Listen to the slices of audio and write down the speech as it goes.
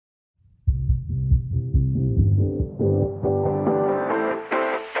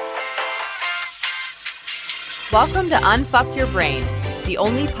Welcome to Unfuck Your Brain, the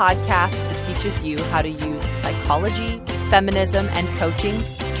only podcast that teaches you how to use psychology, feminism, and coaching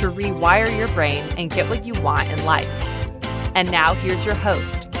to rewire your brain and get what you want in life. And now here's your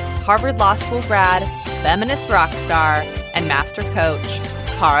host, Harvard Law School grad, feminist rock star, and master coach,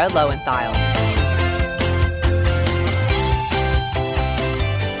 Cara Lowenthal.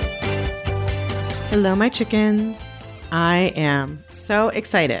 Hello, my chickens. I am so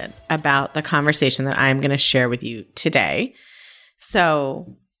excited about the conversation that I'm going to share with you today.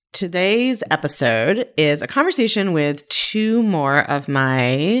 So today's episode is a conversation with two more of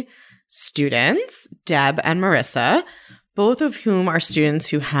my students, Deb and Marissa, both of whom are students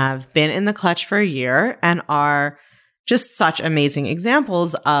who have been in the clutch for a year and are just such amazing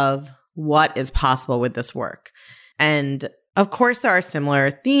examples of what is possible with this work. And of course, there are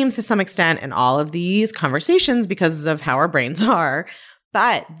similar themes to some extent in all of these conversations because of how our brains are,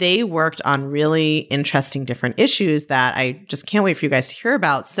 but they worked on really interesting different issues that I just can't wait for you guys to hear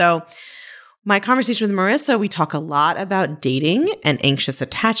about. So my conversation with Marissa, we talk a lot about dating and anxious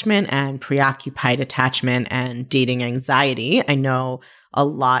attachment and preoccupied attachment and dating anxiety. I know a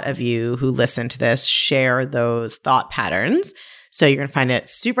lot of you who listen to this share those thought patterns. So you're going to find it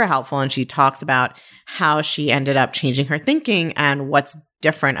super helpful. And she talks about how she ended up changing her thinking and what's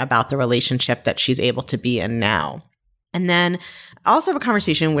different about the relationship that she's able to be in now. And then I also have a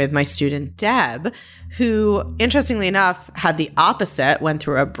conversation with my student, Deb, who, interestingly enough, had the opposite, went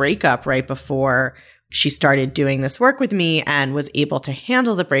through a breakup right before she started doing this work with me and was able to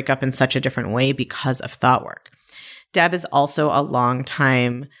handle the breakup in such a different way because of thought work. Deb is also a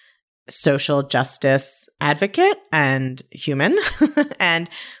longtime social justice advocate and human. And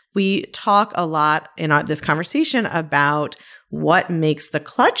we talk a lot in this conversation about what makes the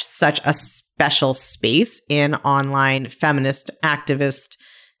clutch such a special space in online feminist, activist,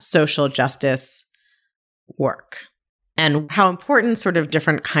 social justice work, and how important sort of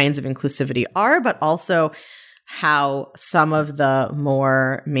different kinds of inclusivity are, but also how some of the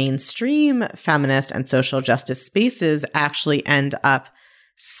more mainstream feminist and social justice spaces actually end up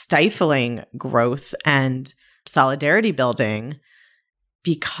stifling growth and solidarity building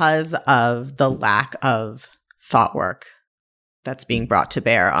because of the lack of thought work that's being brought to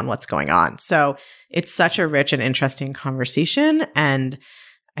bear on what's going on. So it's such a rich and interesting conversation. And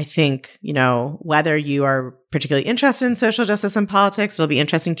I think, whether you are particularly interested in social justice and politics, it'll be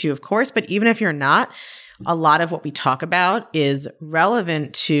interesting to you, of course. But even if you're not, a lot of what we talk about is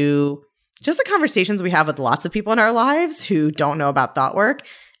relevant to just the conversations we have with lots of people in our lives who don't know about thought work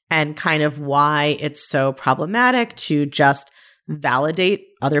and kind of why it's so problematic to just validate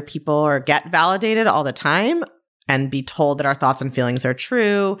other people or get validated all the time and be told that our thoughts and feelings are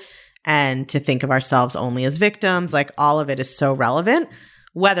true and to think of ourselves only as victims. Like, all of it is so relevant,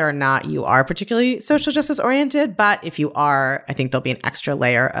 whether or not you are particularly social justice oriented. But if you are, I think there'll be an extra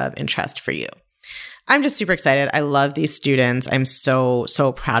layer of interest for you. I'm just super excited. I love these students. I'm so,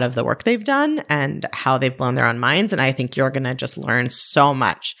 so proud of the work they've done and how they've blown their own minds. And I think you're going to just learn so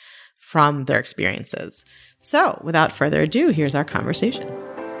much from their experiences. So without further ado, here's our conversation.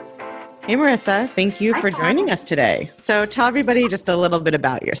 Hey, Marissa, thank you for joining us today. So tell everybody just a little bit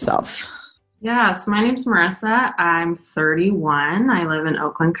about yourself. Yeah, so my name's Marissa. I'm 31. I live in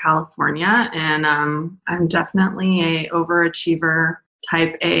Oakland, California, and I'm definitely a overachiever,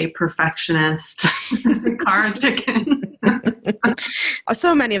 type A perfectionist, car chicken.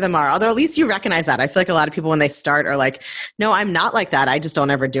 So many of them are, although at least you recognize that. I feel like a lot of people when they start are like, no, I'm not like that. I just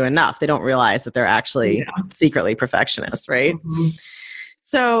don't ever do enough. They don't realize that they're actually secretly perfectionists, right? Mm-hmm.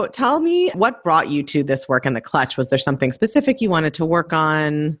 So tell me, what brought you to this work in the clutch? Was there something specific you wanted to work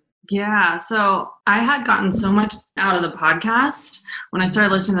on? Yeah. So I had gotten so much out of the podcast. When I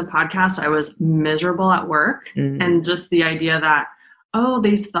started listening to the podcast, I was miserable at work. Mm-hmm. And just the idea that,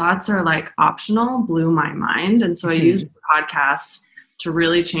 these thoughts are like optional blew my mind. And so I used the podcast to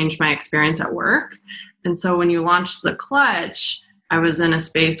really change my experience at work. And so when you launched the clutch, I was in a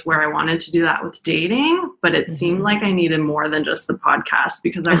space where I wanted to do that with dating, but it seemed like I needed more than just the podcast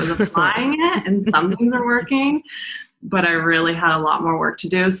because I was applying it and some things are working, but I really had a lot more work to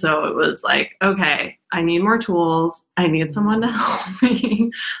do. So it was like, okay, I need more tools. I need someone to help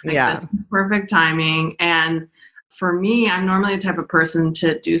me. This is perfect timing. And for me, I'm normally the type of person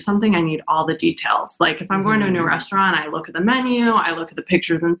to do something, I need all the details. Like if I'm going to a new restaurant, I look at the menu, I look at the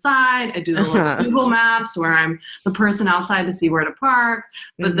pictures inside, I do the little Google Maps where I'm the person outside to see where to park.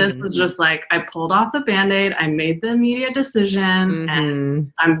 But this was just like, I pulled off the Band-Aid, I made the immediate decision, and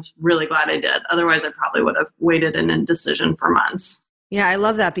I'm really glad I did. Otherwise, I probably would have waited in indecision for months. Yeah, I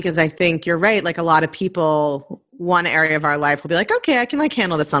love that because I think you're right. Like a lot of people one area of our life, we'll be like, okay, I can like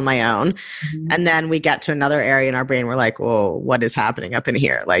handle this on my own. And then we get to another area in our brain. We're like, whoa, what is happening up in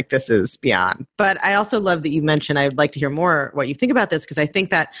here? Like, this is beyond. But I also love that you mentioned, I'd like to hear more what you think about this, because I think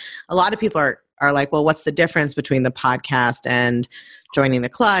that a lot of people are like, well, what's the difference between the podcast and joining the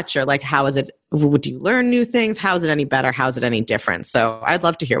Clutch? Or like, how is it, would you learn new things? How is it any better? How is it any different? So I'd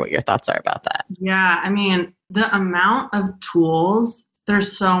love to hear what your thoughts are about that. Yeah. I mean, the amount of tools,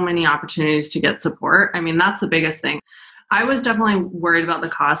 there's so many opportunities to get support. I mean, that's the biggest thing. I was definitely worried about the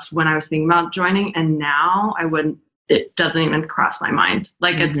cost when I was thinking about joining, and now it doesn't even cross my mind.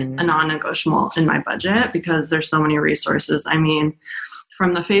 Like it's a non-negotiable in my budget because there's so many resources. I mean,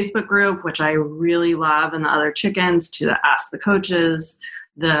 from the Facebook group, which I really love, and the other chickens, to the Ask the Coaches,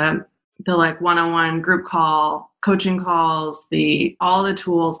 the like one-on-one group call, coaching calls, all the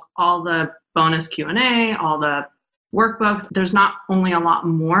tools, all the bonus Q&A, all the workbooks. There's not only a lot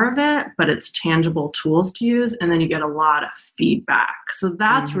more of it, but it's tangible tools to use. And then you get a lot of feedback. So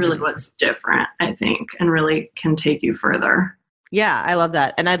that's really what's different, I think, and really can take you further. Yeah, I love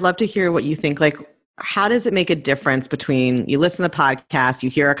that. And I'd love to hear what you think. Like, how does it make a difference between you listen to the podcast, you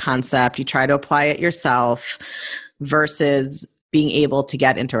hear a concept, you try to apply it yourself, versus being able to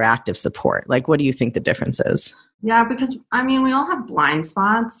get interactive support? Like, what do you think the difference is? Yeah, because I mean, we all have blind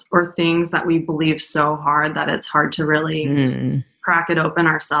spots or things that we believe so hard that it's hard to really crack it open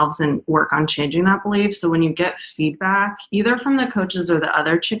ourselves and work on changing that belief. So when you get feedback, either from the coaches or the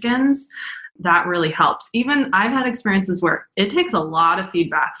other chickens, that really helps. Even I've had experiences where it takes a lot of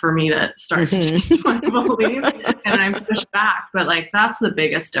feedback for me to start to change my belief, and I push back. But like, that's the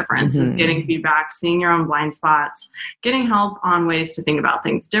biggest difference is getting feedback, seeing your own blind spots, getting help on ways to think about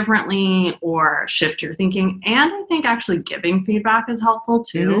things differently or shift your thinking. And I think actually giving feedback is helpful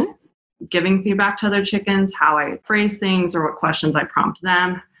too. Giving feedback to other chickens, how I phrase things or what questions I prompt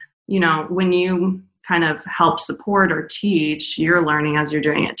them. You know, when you kind of help support or teach, you're learning as you're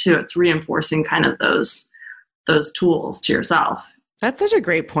doing it too. It's reinforcing kind of those tools to yourself. That's such a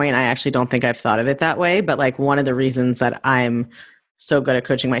great point. I actually don't think I've thought of it that way, but like one of the reasons that I'm so good at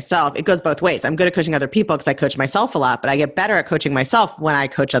coaching myself, it goes both ways. I'm good at coaching other people because I coach myself a lot, but I get better at coaching myself when I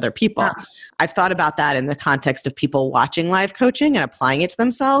coach other people. Yeah. I've thought about that in the context of people watching live coaching and applying it to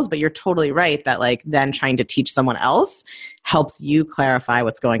themselves, but you're totally right that like then trying to teach someone else helps you clarify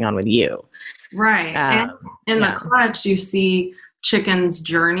what's going on with you. Right. And in the Clutch, you see chickens'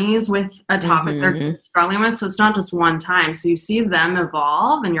 journeys with a topic they're struggling with. So it's not just one time. So you see them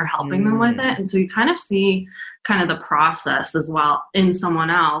evolve and you're helping them with it. And so you kind of see kind of the process as well in someone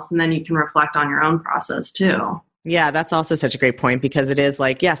else. And then you can reflect on your own process too. Yeah, that's also such a great point because it is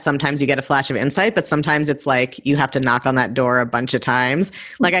like, yes, sometimes you get a flash of insight, but sometimes it's like you have to knock on that door a bunch of times.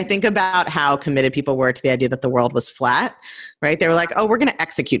 Like I think about how committed people were to the idea that the world was flat, right? They were like, oh, we're going to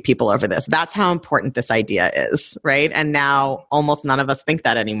execute people over this. That's how important this idea is, right? And now almost none of us think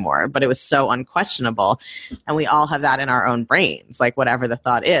that anymore, but it was so unquestionable. And we all have that in our own brains. Like whatever the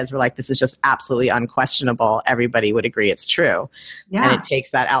thought is, we're like, this is just absolutely unquestionable. Everybody would agree it's true. Yeah. And it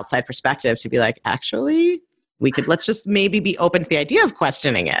takes that outside perspective to be like, actually, let's just maybe be open to the idea of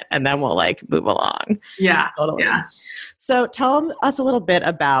questioning it and then we'll like move along. Yeah. Totally. Yeah. So tell us a little bit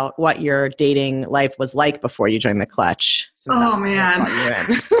about what your dating life was like before you joined the Clutch. Oh man.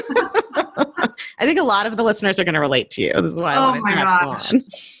 I think a lot of the listeners are going to relate to you. This is why I wanted to have you on.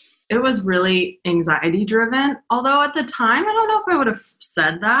 It was really anxiety driven. Although at the time, I don't know if I would have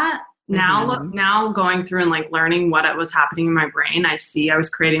said that. Now going through and like learning what was happening in my brain, I see I was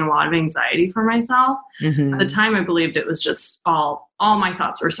creating a lot of anxiety for myself. At the time, I believed it was just all my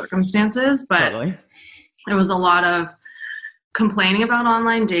thoughts were circumstances, but it was a lot of complaining about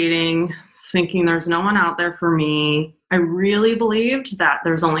online dating, thinking there's no one out there for me. I really believed that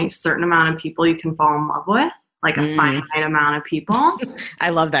there's only a certain amount of people you can fall in love with. Like a finite amount of people.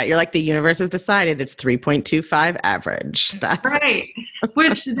 I love that. You're like, the universe has decided it's 3.25 average. That's right.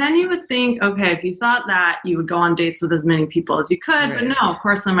 Which then you would think, okay, if you thought that, you would go on dates with as many people as you could. Right. But no, of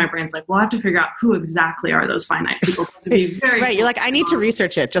course, then my brain's like, well, I have to figure out who exactly are those finite people. So to be very right. You're like, I need to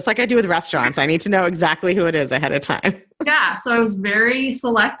research it, just like I do with restaurants. I need to know exactly who it is ahead of time. Yeah. So I was very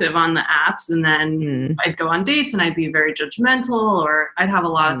selective on the apps. And then I'd go on dates and I'd be very judgmental, or I'd have a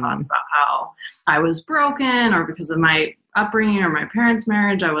lot of thoughts about how I was broken, or because of my upbringing or my parents'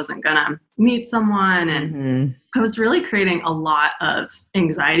 marriage, I wasn't going to meet someone. And I was really creating a lot of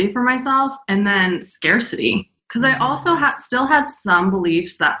anxiety for myself, and then scarcity. Because I also still had some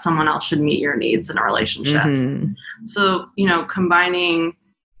beliefs that someone else should meet your needs in a relationship. So, combining,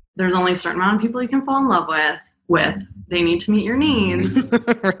 there's only a certain amount of people you can fall in love with they need to meet your needs.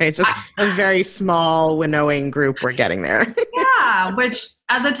 Right. Just a very small winnowing group. We're getting there. Yeah, which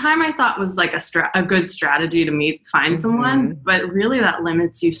at the time I thought was like a good strategy to find someone, but really that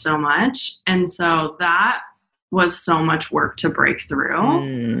limits you so much. And so that was so much work to break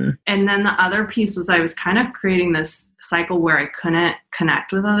through. And then the other piece was I was kind of creating this cycle where I couldn't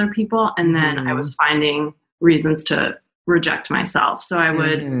connect with other people. And then I was finding reasons to reject myself. So I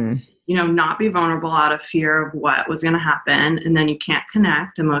would, not be vulnerable out of fear of what was going to happen. And then you can't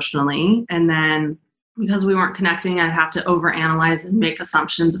connect emotionally. And then because we weren't connecting, I'd have to overanalyze and make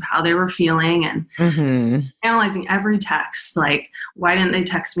assumptions of how they were feeling and analyzing every text. Like, why didn't they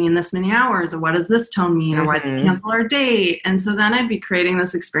text me in this many hours? Or what does this tone mean? Or why did they cancel our date? And so then I'd be creating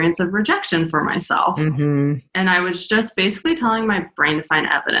this experience of rejection for myself. And I was just basically telling my brain to find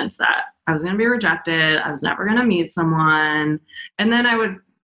evidence that I was going to be rejected. I was never going to meet someone. And then I would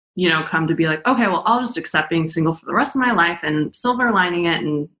come to be like, okay, well, I'll just accept being single for the rest of my life and silver lining it.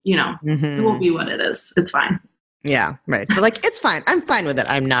 And, it will be what it is. It's fine. Yeah. Right. So like, it's fine. I'm fine with it.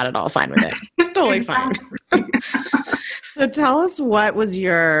 I'm not at all fine with it. It's totally fine. So tell us, what was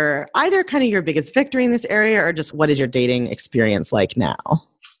either kind of your biggest victory in this area, or just what is your dating experience like now?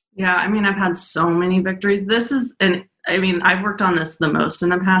 Yeah. I mean, I've had so many victories. I've worked on this the most in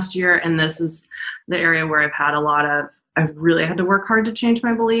the past year. And this is the area where I've really had to work hard to change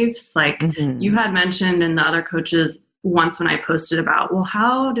my beliefs. Like you had mentioned, and the other coaches once when I posted about, well,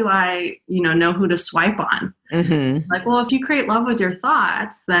 how do I, know who to swipe on? Like, well, if you create love with your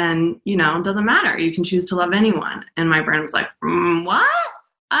thoughts, then, it doesn't matter. You can choose to love anyone. And my brain was like, what?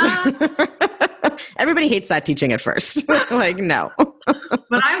 Everybody hates that teaching at first. Like, no.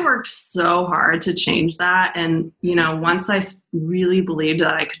 But I worked so hard to change that. And, once I really believed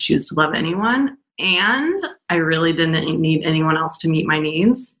that I could choose to love anyone, and I really didn't need anyone else to meet my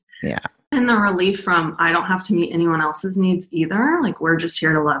needs. Yeah. And the relief from I don't have to meet anyone else's needs either. Like, we're just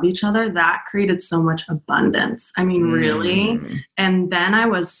here to love each other. That created so much abundance. I mean, really. And then I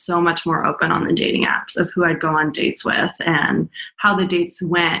was so much more open on the dating apps of who I'd go on dates with and how the dates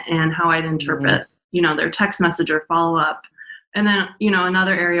went and how I'd interpret, their text message or follow up. And then,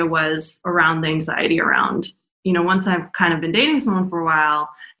 another area was around the anxiety around, once I've kind of been dating someone for a while,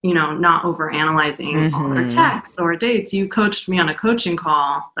 not overanalyzing all their texts or dates. You coached me on a coaching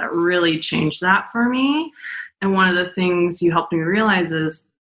call that really changed that for me. And one of the things you helped me realize is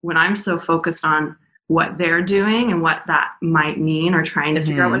when I'm so focused on what they're doing and what that might mean or trying to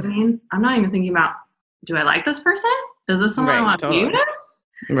figure out what it means, I'm not even thinking about, do I like this person? Is this someone I want to be with?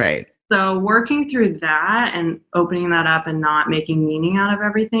 Right. So working through that and opening that up and not making meaning out of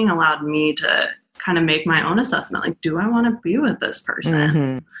everything allowed me to kind of make my own assessment. Like, do I want to be with this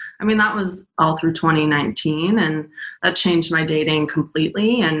person? I mean, that was all through 2019, and that changed my dating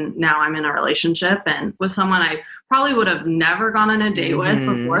completely. And now I'm in a relationship and with someone I probably would have never gone on a date with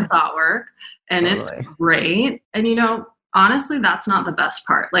before thought work. And it's great. And, honestly, that's not the best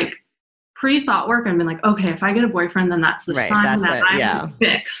part. Like, pre-thought work, I've been like, okay, if I get a boyfriend, then that's the sign that I'm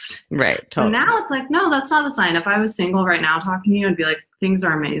fixed. Right. Totally. And now it's like, no, that's not the sign. If I was single right now talking to you, I'd be like, things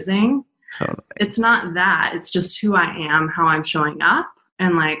are amazing. Totally. It's not that. It's just who I am, how I'm showing up,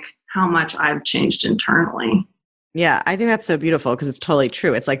 and like how much I've changed internally. Yeah, I think that's so beautiful because it's totally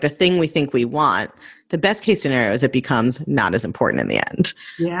true. It's like the thing we think we want, the best case scenario is it becomes not as important in the end,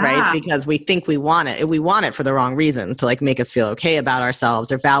 right? Because we think we want it. We want it for the wrong reasons, to like make us feel okay about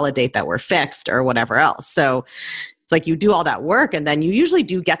ourselves or validate that we're fixed or whatever else. So it's like you do all that work and then you usually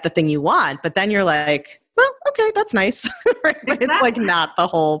do get the thing you want, but then you're like, well, okay, that's nice. Right? But it's like not the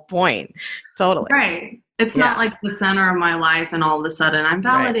whole point. Totally. Right. It's not like the center of my life and all of a sudden I'm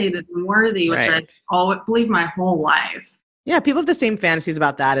validated and worthy, which I always believe my whole life. Yeah, people have the same fantasies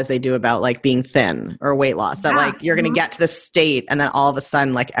about that as they do about like being thin or weight loss. That like you're going to get to this state and then all of a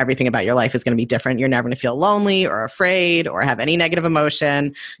sudden like everything about your life is going to be different. You're never going to feel lonely or afraid or have any negative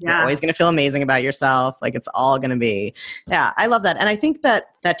emotion. You're always going to feel amazing about yourself. Like it's all going to be, I love that. And I think that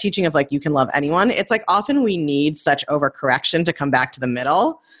teaching of like you can love anyone, it's like often we need such overcorrection to come back to the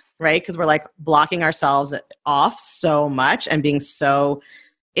middle, right? Because we're like blocking ourselves off so much and being so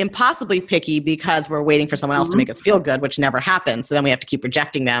impossibly picky because we're waiting for someone else to make us feel good, which never happens. So then we have to keep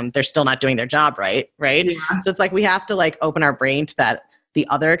rejecting them. They're still not doing their job right? Yeah. So it's like we have to like open our brain to that, the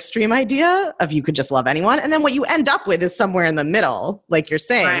other extreme idea of you could just love anyone. And then what you end up with is somewhere in the middle, like you're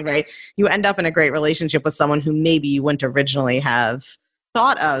saying, right? You end up in a great relationship with someone who maybe you wouldn't originally have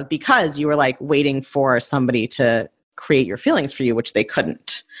thought of because you were like waiting for somebody to create your feelings for you, which they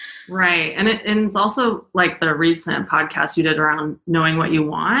couldn't. Right. And it's also like the recent podcast you did around knowing what you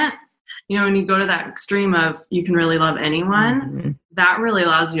want. You know, when you go to that extreme of you can really love anyone, that really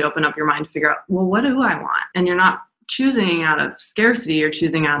allows you to open up your mind to figure out, well, what do I want? And you're not choosing out of scarcity. You're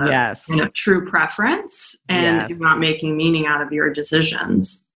choosing out of Yes. kind of true preference, and Yes. you're not making meaning out of your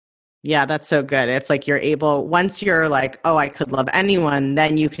decisions. Yeah, that's so good. It's like you're able, once you're like, oh, I could love anyone,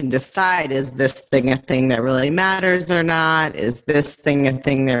 then you can decide, is this thing a thing that really matters or not? Is this thing a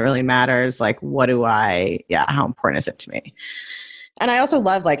thing that really matters? Like, how important is it to me? And I also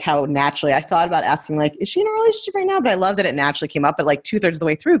love like how naturally I thought about asking, like, is she in a relationship right now? But I love that it naturally came up at like 2/3 of the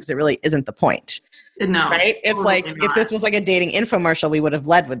way through, because it really isn't the point. No. Right? It's totally like, not. if this was like a dating infomercial, we would have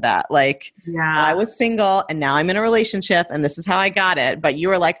led with that. Like, I was single and now I'm in a relationship and this is how I got it. But you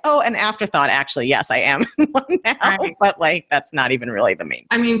were like, oh, an afterthought, actually, yes, I am one now. Right. But like, that's not even really the main.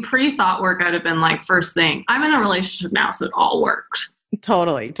 I mean, pre-thought work, I'd have been like, first thing, I'm in a relationship now, so it all worked.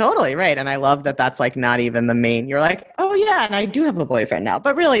 Totally right. And I love that that's like not even the main. You're like, oh yeah, and I do have a boyfriend now.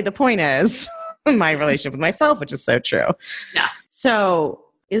 But really the point is my relationship with myself, which is so true. Yeah. So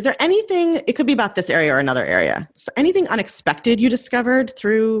is there anything, it could be about this area or another area, so anything unexpected you discovered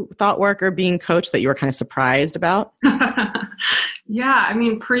through thought work or being coached that you were kind of surprised about? Yeah. I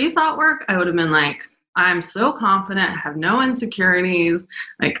mean, pre-thought work, I would have been like, I'm so confident, I have no insecurities.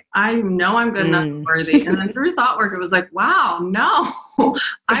 Like, I know I'm good enough and worthy. And then through thought work, it was like, wow, no.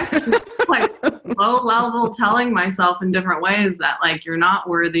 I've been like low level telling myself in different ways that like, you're not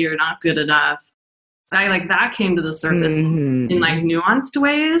worthy, you're not good enough. That came to the surface in like nuanced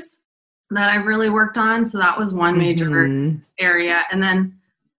ways that I really worked on. So that was one major area. And then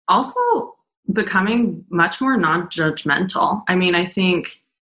also becoming much more non-judgmental. I mean, I think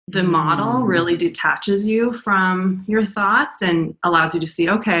the model really detaches you from your thoughts and allows you to see,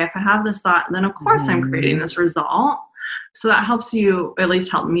 okay, if I have this thought, then of course I'm creating this result. So that helps you, at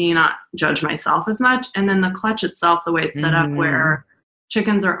least help me, not judge myself as much. And then the clutch itself, the way it's set up, where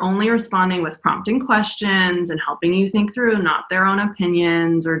chickens are only responding with prompting questions and helping you think through, not their own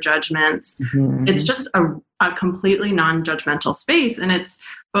opinions or judgments. It's just a completely non-judgmental space. And it's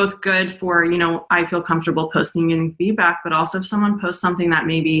both good for, I feel comfortable posting and getting feedback, but also if someone posts something that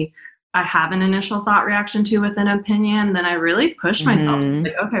maybe I have an initial thought reaction to with an opinion, then I really push myself.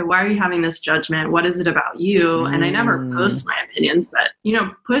 Like, okay, why are you having this judgment? What is it about you? And I never post my opinions, but,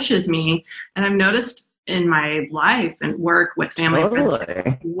 pushes me. And I've noticed in my life and work with family,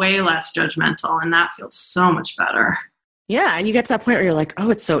 way less judgmental. And that feels so much better. Yeah. And you get to that point where you're like,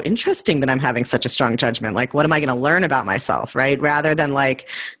 oh, it's so interesting that I'm having such a strong judgment. Like, what am I going to learn about myself? Right. Rather than like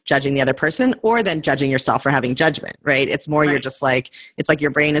judging the other person or then judging yourself for having judgment. Right. It's more, you're just like, it's like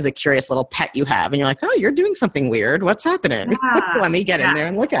your brain is a curious little pet you have. And you're like, oh, you're doing something weird. What's happening? Let me get in there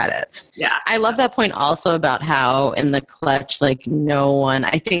and look at it. Yeah. I love that point also about how in the clutch, like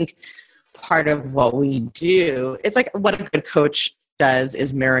I think part of what we do, it's like what a good coach does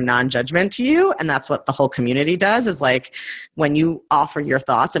is mirror non-judgment to you. And that's what the whole community does, is like when you offer your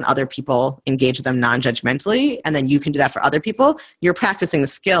thoughts and other people engage with them non-judgmentally, and then you can do that for other people, you're practicing the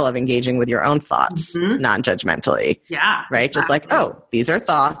skill of engaging with your own thoughts non-judgmentally. Yeah. Right? Just like, oh, these are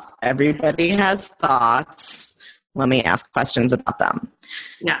thoughts. Everybody has thoughts. Let me ask questions about them.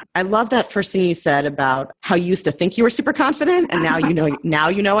 Yeah. I love that first thing you said about how you used to think you were super confident and now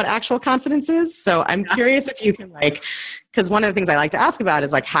you know what actual confidence is. So I'm curious if you can because one of the things I like to ask about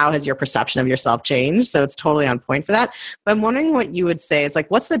is like, how has your perception of yourself changed? So it's totally on point for that. But I'm wondering what you would say is like,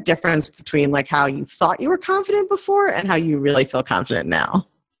 what's the difference between like how you thought you were confident before and how you really feel confident now?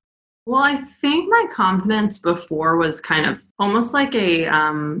 Well, I think my confidence before was kind of almost like a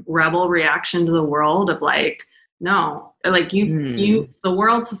rebel reaction to the world of like, no, like the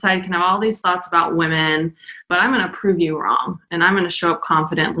world, society can have all these thoughts about women, but I'm going to prove you wrong. And I'm going to show up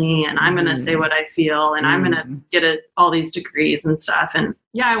confidently and I'm going to say what I feel and I'm going to get all these degrees and stuff. And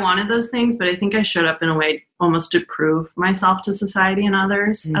yeah, I wanted those things, but I think I showed up in a way almost to prove myself to society and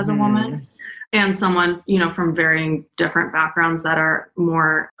others as a woman and someone, from varying different backgrounds that are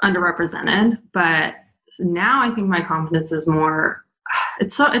more underrepresented. But now I think my confidence is more,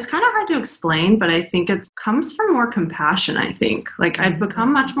 it's kind of hard to explain, but I think it comes from more compassion. I think like I've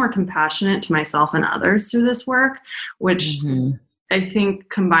become much more compassionate to myself and others through this work, which I think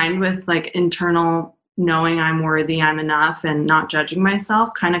combined with like internal knowing I'm worthy, I'm enough, and not judging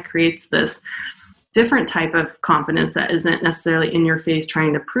myself kind of creates this different type of confidence that isn't necessarily in your face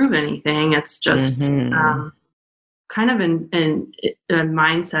trying to prove anything. It's just kind of in a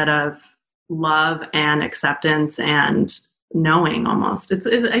mindset of love and acceptance and knowing almost. I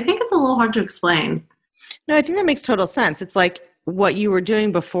think it's a little hard to explain. No, I think that makes total sense. It's like what you were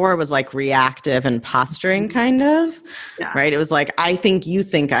doing before was like reactive and posturing kind of, right? It was like, I think you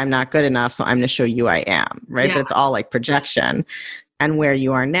think I'm not good enough, so I'm going to show you I am, right? But it's all like projection. And where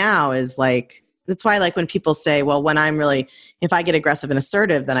you are now is like, that's why like when people say, well, if I get aggressive and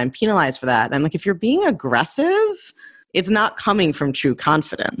assertive, then I'm penalized for that. And I'm like, if you're being aggressive, it's not coming from true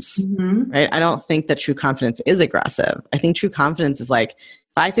confidence, right? I don't think that true confidence is aggressive. I think true confidence is like,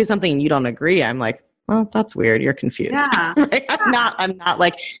 if I say something and you don't agree, I'm like, well, that's weird. You're confused. Yeah. Right? I'm not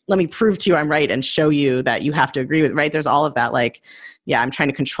like, let me prove to you I'm right and show you that you have to agree with, right? There's all of that. Like, yeah, I'm trying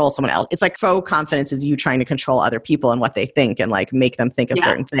to control someone else. It's like faux confidence is you trying to control other people and what they think and like make them think a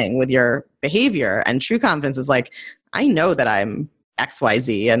certain thing with your behavior. And true confidence is like, I know that I'm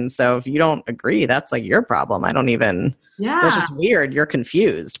XYZ. And so if you don't agree, that's like your problem. I don't even, that's just weird. You're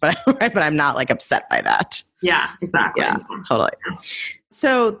confused, but I'm not like upset by that. Yeah, exactly. Yeah, totally.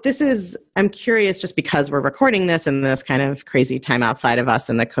 So I'm curious, just because we're recording this in this kind of crazy time outside of us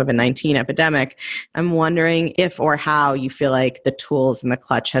in the COVID-19 epidemic, I'm wondering if or how you feel like the tools in the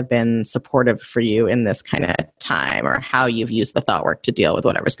Clutch have been supportive for you in this kind of time, or how you've used the thought work to deal with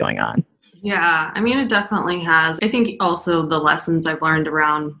whatever's going on. Yeah, I mean, it definitely has. I think also the lessons I've learned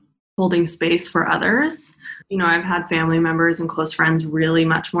around holding space for others. You know, I've had family members and close friends really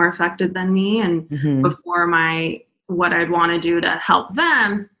much more affected than me. And before what I'd want to do to help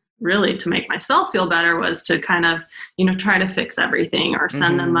them, really to make myself feel better, was to kind of, you know, try to fix everything or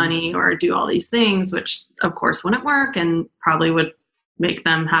send them money or do all these things, which of course wouldn't work and probably would make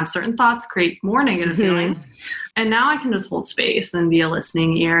them have certain thoughts, create more negative feeling. And now I can just hold space and be a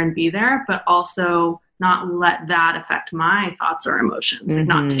listening ear and be there, but also not let that affect my thoughts or emotions, and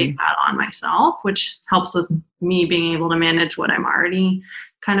not take that on myself, which helps with me being able to manage what I'm already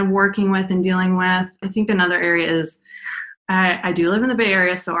kind of working with and dealing with. I think another area is I do live in the Bay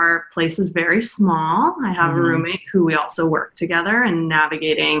Area, so our place is very small. I have a roommate who we also work together, and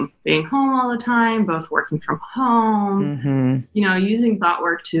navigating being home all the time, both working from home, you know, using thought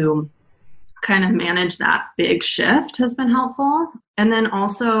work to kind of manage that big shift has been helpful. And then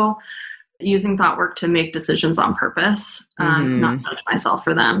also using thought work to make decisions on purpose, not judge myself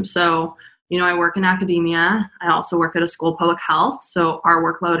for them. So, you know, I work in academia. I also work at a school of public health. So our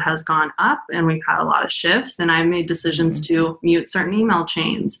workload has gone up and we've had a lot of shifts, and I've made decisions to mute certain email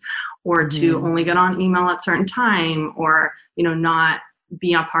chains, or to only get on email at certain time, or, you know, not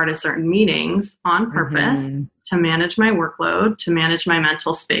be a part of certain meetings on purpose to manage my workload, to manage my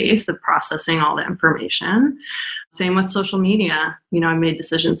mental space of processing all the information. Same with social media. You know, I made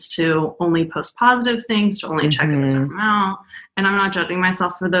decisions to only post positive things, to only check in a certain amount. And I'm not judging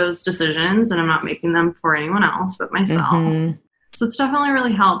myself for those decisions, and I'm not making them for anyone else but myself. So it's definitely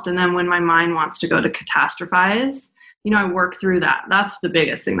really helped. And then when my mind wants to go to catastrophize, you know, I work through that. That's the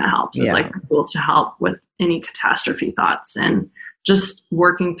biggest thing that helps, is like the tools to help with any catastrophe thoughts, and just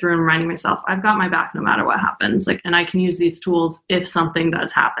working through and reminding myself, I've got my back no matter what happens. Like, and I can use these tools if something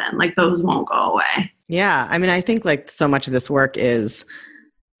does happen. Like, those won't go away. Yeah. I mean, I think like so much of this work is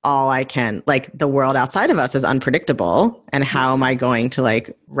like the world outside of us is unpredictable. And how am I going to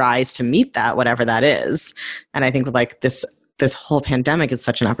like rise to meet that, whatever that is? And I think with like this whole pandemic is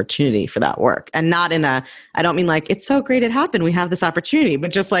such an opportunity for that work. And not I don't mean like, it's so great it happened, we have this opportunity,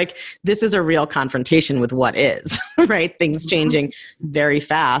 but just like, this is a real confrontation with what is, right? Things changing very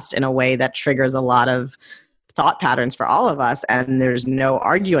fast in a way that triggers a lot of thought patterns for all of us, and there's no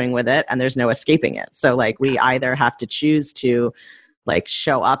arguing with it and there's no escaping it. So like, we either have to choose to like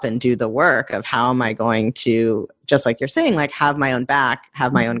show up and do the work of how am I going to, just like you're saying, like have my own back,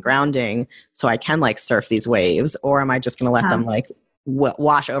 have my own grounding so I can like surf these waves, or am I just going to let them like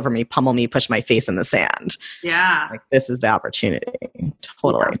wash over me, pummel me, push my face in the sand? Yeah. Like, this is the opportunity.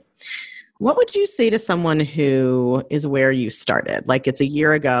 Totally. Yeah. What would you say to someone who is where you started? Like, it's a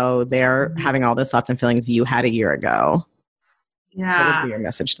year ago, they're having all those thoughts and feelings you had a year ago. Yeah. What would be your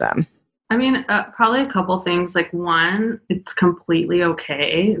message to them? I mean, probably a couple things. Like, one, it's completely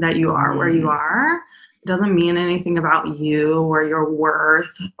okay that you are where you are. It doesn't mean anything about you or your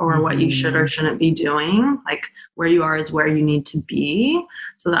worth or what you should or shouldn't be doing. Like, where you are is where you need to be.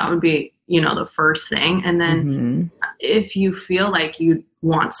 So that would be, you know, the first thing. And then if you feel like you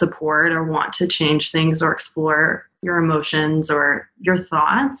want support or want to change things or explore your emotions or your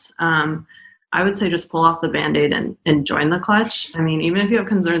thoughts, I would say just pull off the Band-Aid and join the Clutch. I mean, even if you have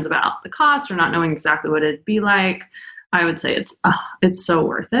concerns about the cost or not knowing exactly what it'd be like, I would say it's so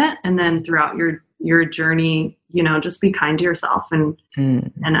worth it. And then throughout your journey, you know, just be kind to yourself and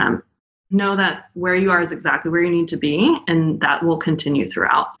know that where you are is exactly where you need to be, and that will continue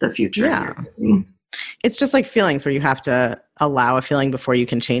throughout the future. Yeah. It's just like feelings where you have to allow a feeling before you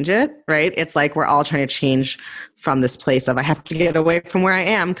can change it, right? It's like we're all trying to change from this place of I have to get away from where I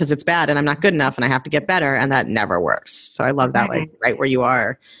am because it's bad and I'm not good enough and I have to get better, and that never works. So I love that, like right where you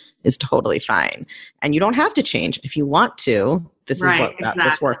are is totally fine. And you don't have to change. If you want to, this is what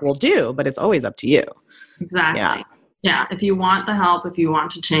this work will do, but it's always up to you. Exactly. Yeah. If you want the help, if you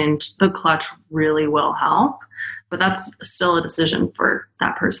want to change, the clutch really will help. But that's still a decision for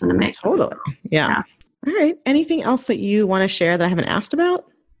that person to make. Totally. Yeah. All right. Anything else that you want to share that I haven't asked about?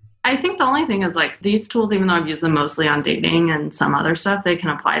 I think the only thing is like these tools, even though I've used them mostly on dating and some other stuff, they can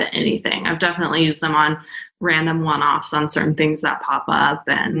apply to anything. I've definitely used them on random one-offs on certain things that pop up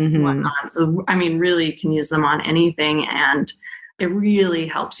and whatnot. So, I mean, really you can use them on anything, and it really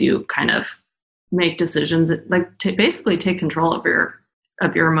helps you kind of make decisions, like basically take control of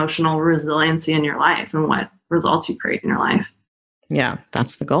your emotional resiliency in your life and what results you create in your life. Yeah,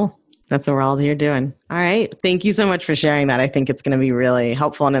 that's the goal. That's what we're all here doing. All right. Thank you so much for sharing that. I think it's going to be really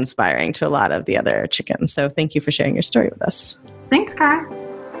helpful and inspiring to a lot of the other chickens. So thank you for sharing your story with us. Thanks, Kai.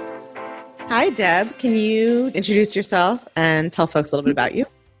 Hi, Deb. Can you introduce yourself and tell folks a little bit about you?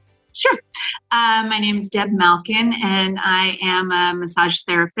 Sure. My name is Deb Malkin, and I am a massage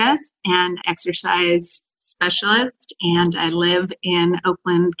therapist and exercise specialist, and I live in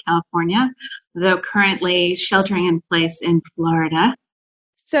Oakland, California, though currently sheltering in place in Florida.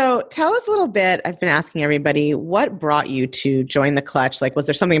 So tell us a little bit, I've been asking everybody, what brought you to join the Clutch? Like, was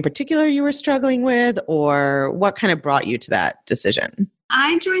there something in particular you were struggling with, or what kind of brought you to that decision?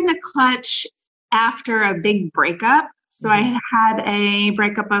 I joined the Clutch after a big breakup. So I had a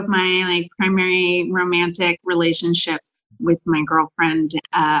breakup of my primary romantic relationship with my girlfriend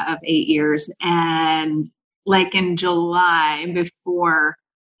of 8 years. And in July, before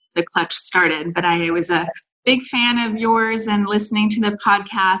the Clutch started, but I was a big fan of yours and listening to the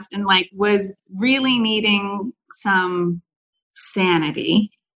podcast and was really needing some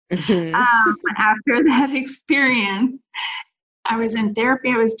sanity. After that experience, I was in therapy.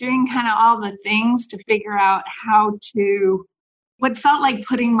 I was doing kind of all the things to figure out what felt like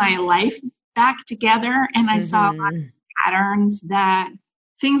putting my life back together. And I saw a lot of patterns,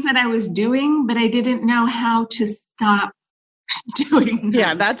 things that I was doing, but I didn't know how to stop doing them.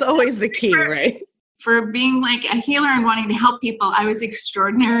 Yeah, that's always the key, right? For being a healer and wanting to help people, I was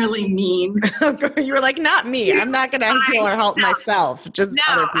extraordinarily mean. You were like, not me. I'm not going to heal or help myself, just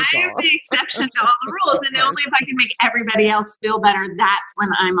other people. I am the exception to all the rules. And only if I can make everybody else feel better, that's when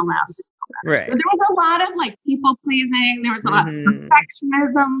I'm allowed to feel better. Right. So there was a lot of people pleasing. There was a lot of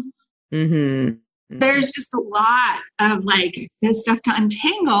perfectionism. There's just a lot of this stuff to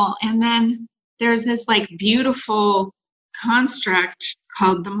untangle. And then there's this beautiful construct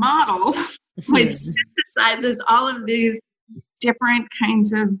called the model, which synthesizes all of these different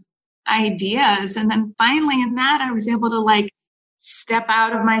kinds of ideas. And then finally in that, I was able to step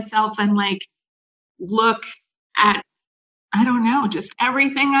out of myself and look at, I don't know, just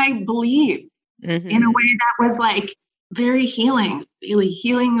everything I believe in a way that was very healing, really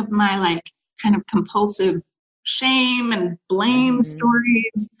healing of my kind of compulsive shame and blame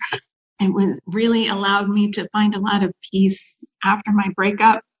stories. It was really allowed me to find a lot of peace after my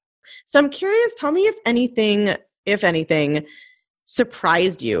breakup. So I'm curious, tell me if anything,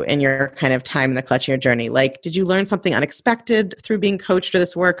 surprised you in your kind of time in the Clutch, your journey. Did you learn something unexpected through being coached or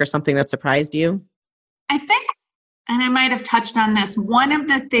this work, or something that surprised you? I think, and I might have touched on this, one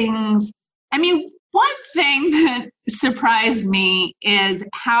thing that surprised me is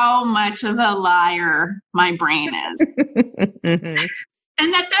how much of a liar my brain is.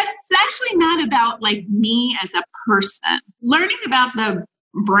 And that's actually not about me as a person. Learning about the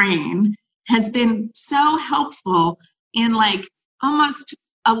brain has been so helpful in almost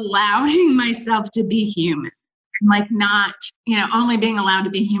allowing myself to be human. Not, only being allowed to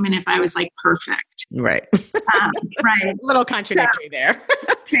be human if I was perfect. Right. Right. A little contradictory there.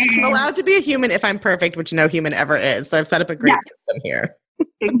 I'm allowed to be a human if I'm perfect, which no human ever is. So I've set up a great system here.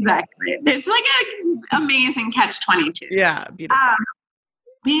 Exactly. It's an amazing catch-22. Yeah. Beautiful.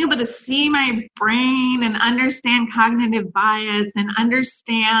 Being able to see my brain and understand cognitive bias and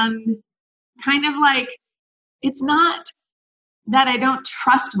understand kind of it's not that I don't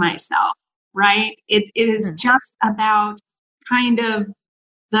trust myself, right? It is just about kind of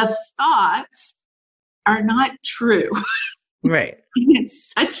the thoughts are not true. Right.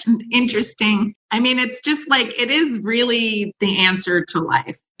 It's such an interesting, it's just it is really the answer to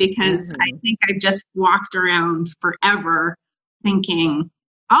life, because I think I've just walked around forever thinking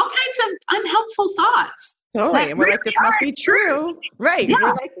all kinds of unhelpful thoughts. Totally. And we're this must be true. Right. Yeah.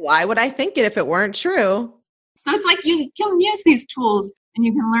 We're why would I think it if it weren't true? So it's you can use these tools and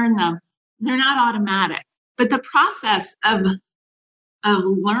you can learn them. They're not automatic. But the process of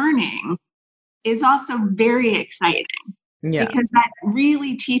learning is also very exciting. Yeah. Because that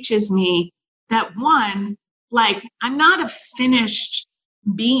really teaches me that one, I'm not a finished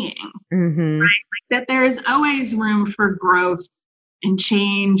being, Mm-hmm. right? Like that there is always room for growth and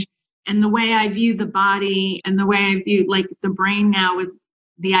change. And the way I view the body and the way I view like the brain now with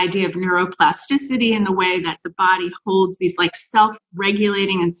the idea of neuroplasticity and the way that the body holds these like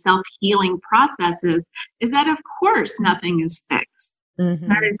self-regulating and self-healing processes is that of course nothing is fixed. Mm-hmm.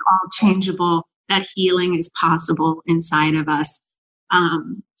 That is all changeable. That healing is possible inside of us.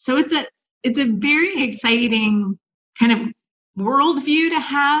 So it's a very exciting kind of worldview to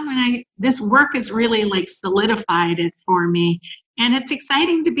have. And this work has really like solidified it for me. And it's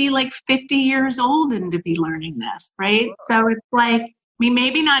exciting to be like 50 years old and to be learning this, right? So it's like,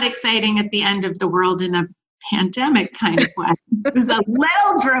 maybe not exciting at the end of the world in a pandemic kind of way. It was a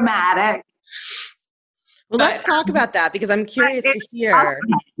little dramatic. Well, let's talk about that because I'm curious to hear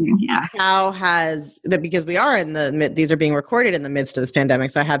how has that, because we are these are being recorded in the midst of this pandemic.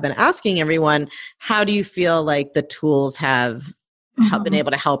 So I have been asking everyone, how do you feel like the tools have been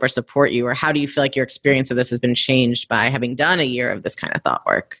able to help or support you? Or how do you feel like your experience of this has been changed by having done a year of this kind of thought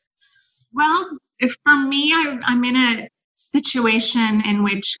work? Well, for me, I'm in a situation in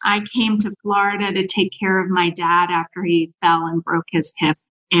which I came to Florida to take care of my dad after he fell and broke his hip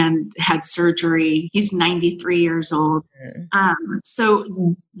and had surgery. He's 93 years old.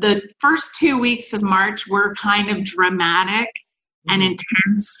 So the first 2 weeks of March were kind of dramatic and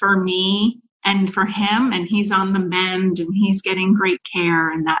intense for me and for him. And he's on the mend and he's getting great care,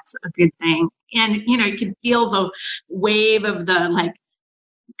 and that's a good thing. And, you could feel the wave of the like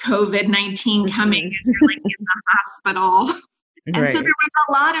COVID-19 coming as you're like in the hospital. And so there was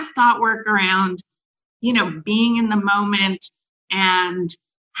a lot of thought work around, being in the moment and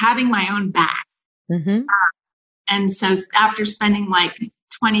having my own back. And so after spending like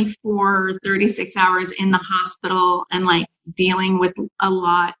 24, 36 hours in the hospital and like dealing with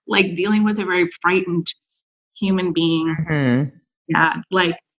a very frightened human being. Yeah.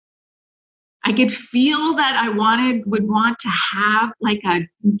 Like I could feel that I would want to have like a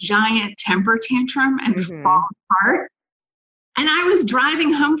giant temper tantrum and fall apart. And I was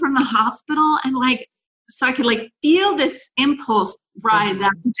driving home from the hospital and like, so I could like feel this impulse rise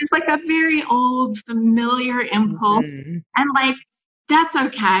up, which is like a very old familiar impulse. And like, that's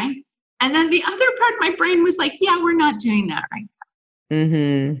okay. And then the other part of my brain was like, yeah, we're not doing that right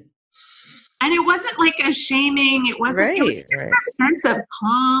now. And it wasn't like a shaming. It wasn't, it was just a sense of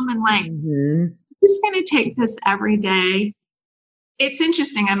calm and like, I'm just going to take this every day. It's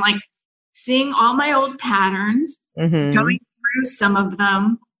interesting. I'm like seeing all my old patterns, going through some of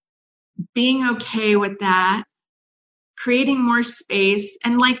them, being okay with that, creating more space,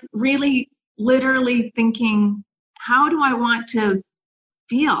 and like really literally thinking, how do I want to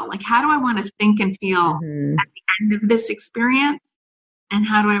feel? Like, how do I want to think and feel at the end of this experience? And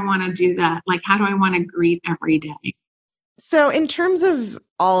how do I want to do that? Like, how do I want to greet every day? So in terms of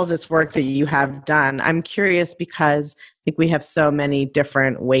all of this work that you have done, I'm curious because I think we have so many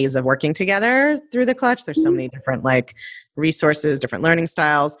different ways of working together through the Clutch. There's so many different like resources, different learning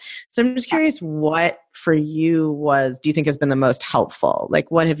styles. So I'm just curious what for you do you think has been the most helpful? Like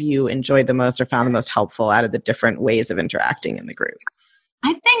what have you enjoyed the most or found the most helpful out of the different ways of interacting in the group?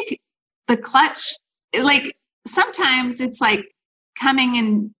 I think the Clutch, like sometimes it's like coming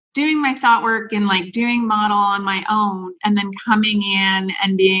and doing my thought work and like doing model on my own and then coming in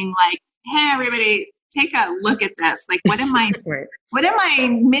and being like, hey, everybody, take a look at this. Like, what am I, what am I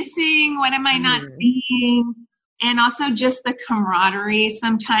missing? What am I not seeing? And also just the camaraderie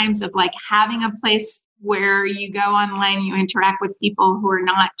sometimes of like having a place where you go online, you interact with people who are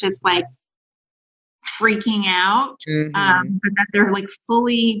not just like freaking out, but that they're like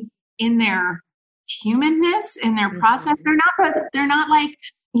fully in their humanness, in their process. They're not like,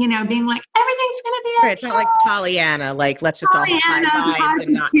 being like, everything's going to be okay. It's not like Pollyanna, like, let's just all have high vibes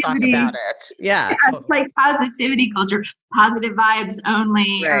and not talk about it. Yeah, totally. It's like positivity culture, positive vibes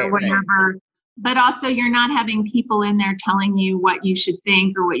only or whatever. But also you're not having people in there telling you what you should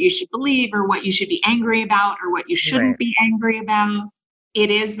think or what you should believe or what you should be angry about or what you shouldn't be angry about. It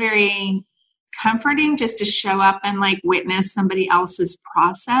is very comforting just to show up and like witness somebody else's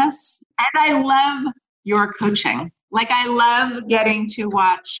process. And I love your coaching. Like I love getting to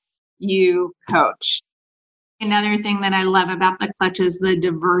watch you coach. Another thing that I love about the Clutch is the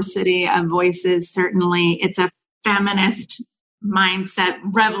diversity of voices. Certainly it's a feminist mindset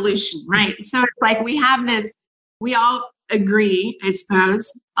revolution, right? So it's like we have this, we all agree, I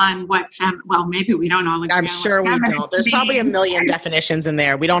suppose, on what well, maybe we don't all agree. I'm sure we don't. There's probably a million definitions in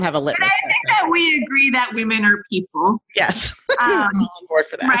there. We don't have a litmus. But I think that we agree that women are people. Yes. I'm on board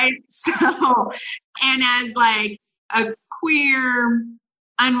for that. Right. So, and as like a queer,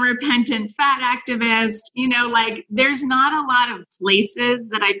 unrepentant fat activist, like there's not a lot of places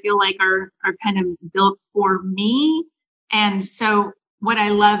that I feel like are kind of built for me. And so what I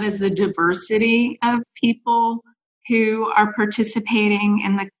love is the diversity of people who are participating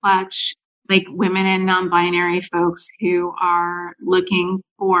in the clutch, like women and non-binary folks who are looking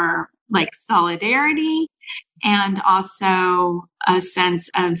for like solidarity and also a sense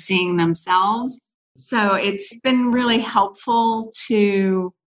of seeing themselves. So it's been really helpful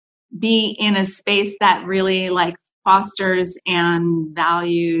to be in a space that really like fosters and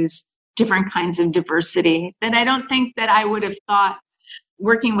values different kinds of diversity that I don't think that I would have thought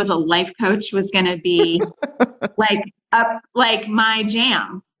working with a life coach was going to be like my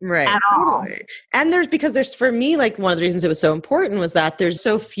jam. Right. At all. Totally. And because there's, for me, like one of the reasons it was so important was that there's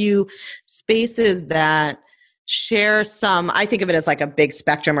so few spaces that share I think of it as like a big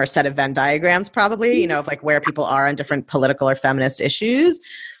spectrum or a set of Venn diagrams, probably, of like where people are on different political or feminist issues.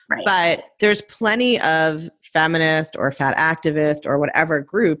 Right. But there's plenty of feminist or fat activist or whatever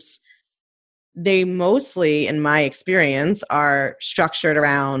groups. They mostly, in my experience, are structured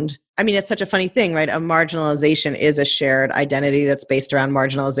around, I mean, it's such a funny thing, right? A marginalization is a shared identity that's based around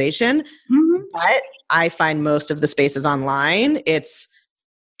marginalization. Mm-hmm. But I find most of the spaces online, it's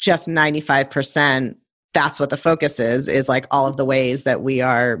just 95%. That's what the focus is like all of the ways that we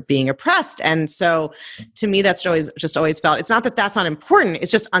are being oppressed. And so to me, that's always felt, it's not that that's not important.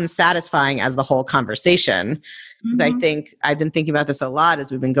 It's just unsatisfying as the whole conversation. Because I think I've been thinking about this a lot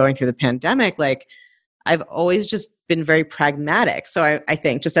as we've been going through the pandemic. Like I've always just been very pragmatic. So I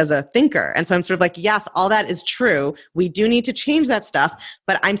think just as a thinker. And so I'm sort of like, yes, all that is true. We do need to change that stuff,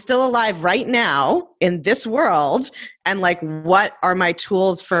 but I'm still alive right now in this world. And like, what are my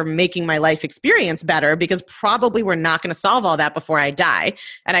tools for making my life experience better? Because probably we're not going to solve all that before I die.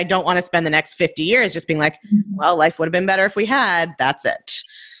 And I don't want to spend the next 50 years just being like, well, life would have been better if we had. That's it.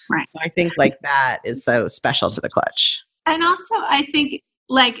 Right. So I think like that is so special to the clutch. And also I think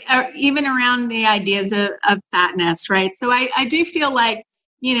like even around the ideas of fatness, right? So I do feel like,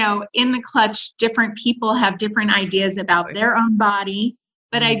 in the clutch, different people have different ideas about their own body,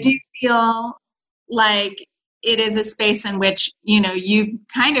 but I do feel like it is a space in which, you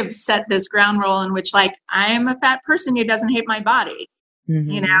kind of set this ground rule in which like, I am a fat person who doesn't hate my body,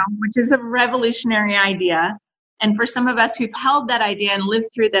 which is a revolutionary idea. And for some of us who've held that idea and lived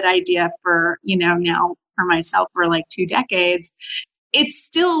through that idea for, now for myself for like 2 decades, it's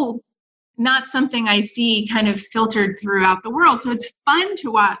still not something I see kind of filtered throughout the world. So it's fun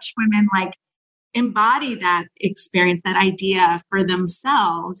to watch women like embody that experience, that idea for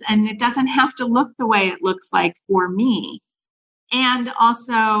themselves. And it doesn't have to look the way it looks like for me. And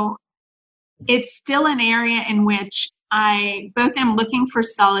also, it's still an area in which I both am looking for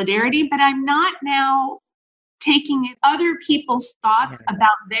solidarity, but I'm not now taking other people's thoughts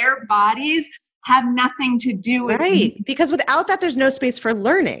about their bodies have nothing to do with me. Because without that, there's no space for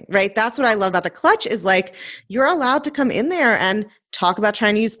learning, right? That's what I love about the clutch is like, you're allowed to come in there and talk about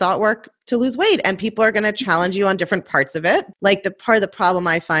trying to use thought work to lose weight. And people are going to challenge you on different parts of it. Like the part of the problem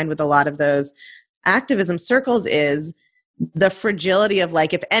I find with a lot of those activism circles is the fragility of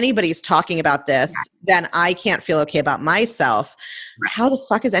like, if anybody's talking about this, then I can't feel okay about myself. How the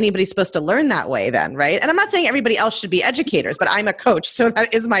fuck is anybody supposed to learn that way then, right? And I'm not saying everybody else should be educators, but I'm a coach, so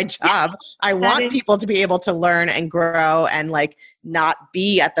that is my job. I want people to be able to learn and grow and like not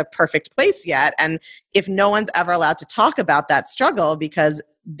be at the perfect place yet. And if no one's ever allowed to talk about that struggle because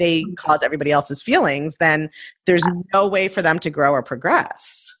they cause everybody else's feelings, then there's no way for them to grow or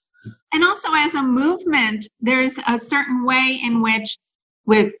progress. And also as a movement, there's a certain way in which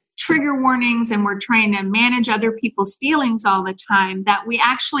with trigger warnings and we're trying to manage other people's feelings all the time that we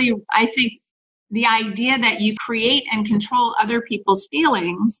actually, I think the idea that you create and control other people's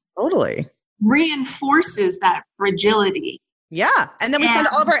feelings totally reinforces that fragility. Yeah. And then we spend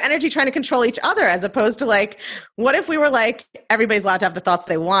all of our energy trying to control each other as opposed to like, what if we were like, everybody's allowed to have the thoughts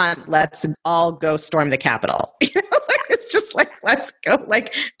they want. Let's all go storm the Capitol. It's just like, let's go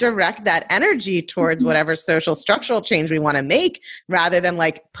like direct that energy towards whatever social structural change we want to make rather than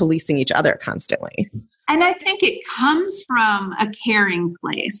like policing each other constantly. And I think it comes from a caring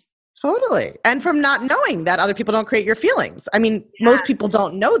place. Totally. And from not knowing that other people don't create your feelings. I mean, most people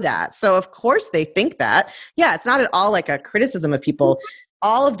don't know that. So of course they think that. Yeah, it's not at all like a criticism of people.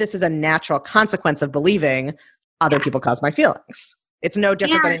 All of this is a natural consequence of believing other people cause my feelings. It's no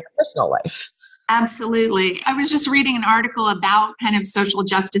different than in your personal life. Absolutely. I was just reading an article about kind of social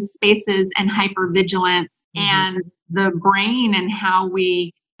justice spaces and hypervigilance and the brain and how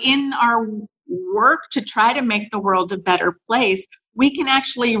we, in our work to try to make the world a better place, we can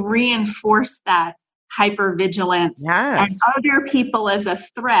actually reinforce that hypervigilance and other people as a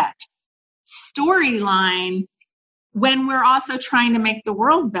threat storyline when we're also trying to make the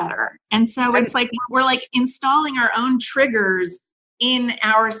world better. And so it's like we're like installing our own triggers in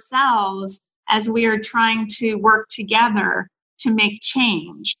ourselves as we are trying to work together to make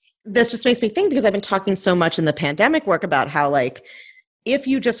change. This just makes me think, because I've been talking so much in the pandemic work about how, like, if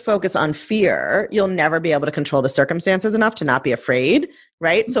you just focus on fear, you'll never be able to control the circumstances enough to not be afraid,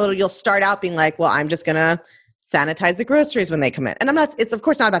 right? So you'll start out being like, well, I'm just going to sanitize the groceries when they come in. And it's of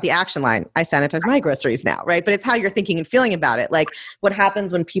course not about the action line. I sanitize my groceries now, right? But it's how you're thinking and feeling about it. Like, what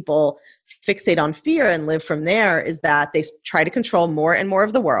happens when people fixate on fear and live from there is that they try to control more and more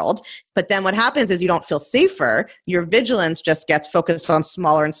of the world. But then what happens is you don't feel safer. Your vigilance just gets focused on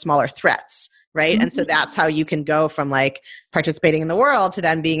smaller and smaller threats. Right. Mm-hmm. And so that's how you can go from like participating in the world to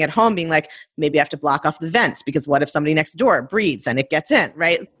then being at home, being like, maybe I have to block off the vents because what if somebody next door breathes and it gets in?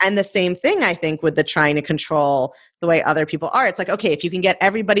 Right. And the same thing, I think, with the trying to control the way other people are. It's like, okay, if you can get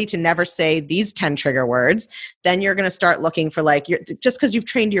everybody to never say these 10 trigger words, then you're going to start looking for like, just because you've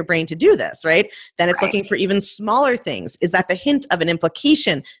trained your brain to do this, right? Then it's looking for even smaller things. Is that the hint of an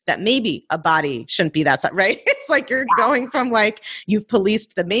implication that maybe a body shouldn't be that size, right? It's like you're going from like, you've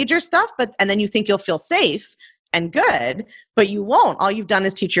policed the major stuff, and then you think you'll feel safe and good, but you won't. All you've done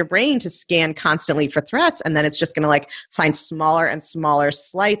is teach your brain to scan constantly for threats. And then it's just going to like find smaller and smaller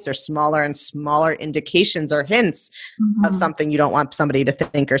slights or smaller and smaller indications or hints of something you don't want somebody to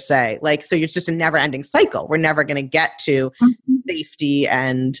think or say. Like, so it's just a never ending cycle. We're never going to get to safety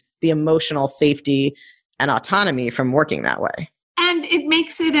and the emotional safety and autonomy from working that way. And it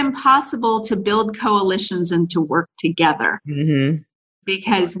makes it impossible to build coalitions and to work together. Mm-hmm.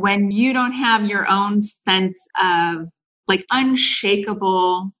 Because when you don't have your own sense of like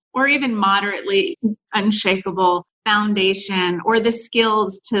unshakable or even moderately unshakable foundation or the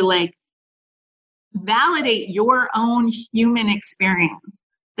skills to like validate your own human experience,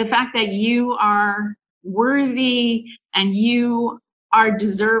 the fact that you are worthy and you are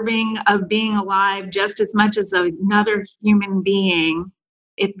deserving of being alive just as much as another human being,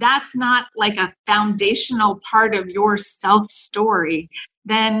 if that's not like a foundational part of your self-story,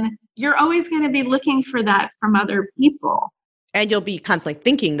 then you're always going to be looking for that from other people. And you'll be constantly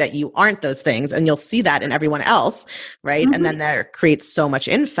thinking that you aren't those things, and you'll see that in everyone else, right? Mm-hmm. And then that creates so much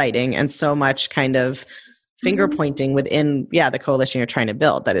infighting and so much kind of finger pointing within, the coalition you're trying to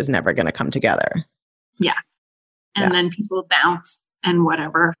build that is never going to come together. Yeah. And then people bounce and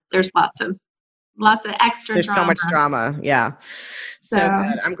whatever. There's lots of extra There's drama. So much drama. Yeah. So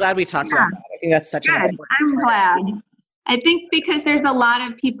good. I'm glad we talked about that. I think that's such good. An important I'm part. glad. I think because there's a lot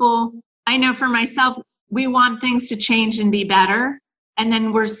of people, I know for myself, we want things to change and be better. And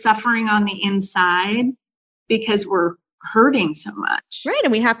then we're suffering on the inside because we're hurting so much. Right.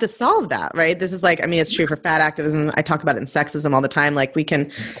 And we have to solve that, right? This is like, I mean, it's true for fat activism. I talk about it in sexism all the time. Like we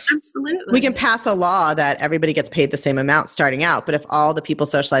can pass a law that everybody gets paid the same amount starting out. But if all the people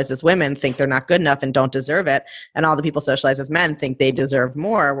socialized as women think they're not good enough and don't deserve it, and all the people socialized as men think they deserve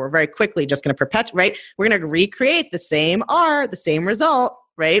more, we're very quickly just going to perpetuate, right? We're going to recreate the same result,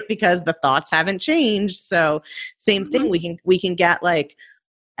 right? Because the thoughts haven't changed. So same thing, we can get like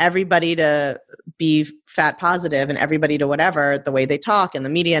everybody to be fat positive and everybody to whatever, the way they talk and the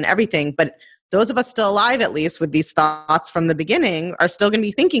media and everything. But those of us still alive, at least with these thoughts from the beginning, are still going to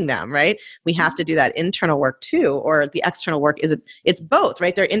be thinking them, right? We have to do that internal work too, or the external work it's both,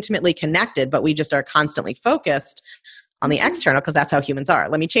 right? They're intimately connected, but we just are constantly focused on the external because that's how humans are.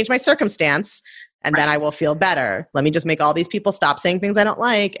 Let me change my circumstance and then I will feel better. Let me just make all these people stop saying things I don't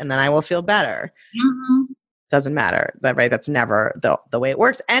like and then I will feel better. Mm-hmm. Doesn't matter, right? That's never the way it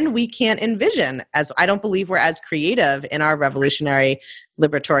works. And we can't envision, I don't believe we're as creative in our revolutionary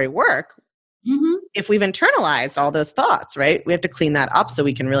liberatory work if we've internalized all those thoughts, right? We have to clean that up so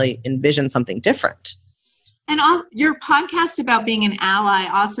we can really envision something different. And your podcast about being an ally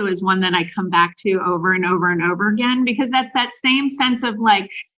also is one that I come back to over and over and over again, because that's that same sense of like,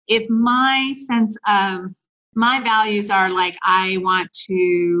 if my sense of my values are like, I want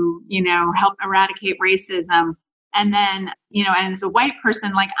to, help eradicate racism. And then, as a white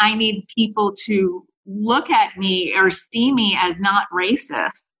person, like I need people to look at me or see me as not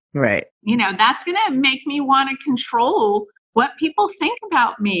racist. Right. That's going to make me want to control what people think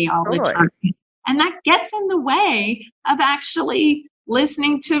about me all the time. And that gets in the way of actually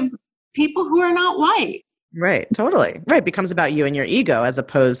listening to people who are not white. Right. Totally. Right. It becomes about you and your ego as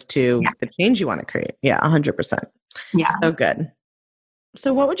opposed to the change you want to create. Yeah. 100%. Yeah. So good.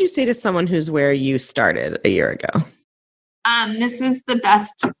 So what would you say to someone who's where you started a year ago? This is the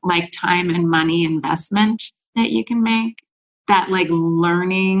best like time and money investment that you can make. That like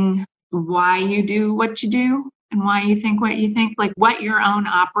learning why you do what you do and why you think what you think, like what your own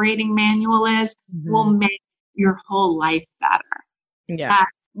operating manual is, will make your whole life better. Yeah.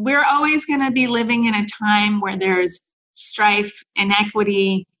 We're always going to be living in a time where there's strife,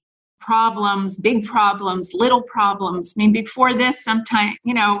 inequity, problems, big problems, little problems. I mean, before this, sometimes,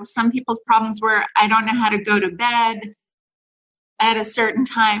 some people's problems were, I don't know how to go to bed at a certain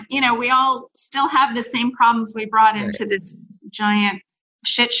time. We all still have the same problems we brought into this giant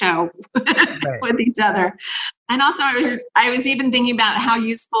shit show with each other. And also I was even thinking about how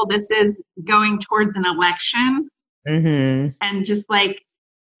useful this is going towards an election, and just like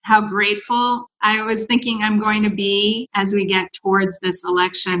how grateful I was thinking I'm going to be as we get towards this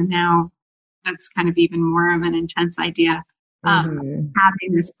election. Now that's kind of even more of an intense idea,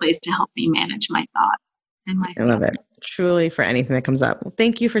 having this place to help me manage my thoughts and my I love it. Truly, for anything that comes up. Well,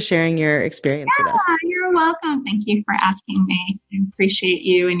 thank you for sharing your experience with us. You're welcome. Thank you for asking me. I appreciate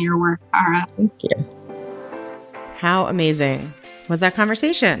you and your work, Cara. Thank you. How amazing was that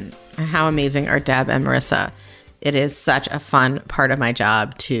conversation? And how amazing are Deb and Marissa? It is such a fun part of my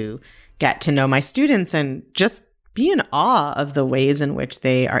job to get to know my students and just be in awe of the ways in which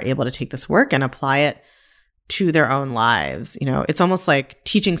they are able to take this work and apply it to their own lives. It's almost like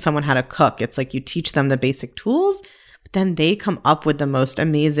teaching someone how to cook. It's like you teach them the basic tools, but then they come up with the most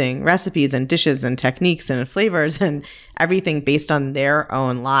amazing recipes and dishes and techniques and flavors and everything based on their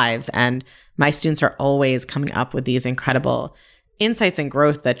own lives. And my students are always coming up with these incredible insights and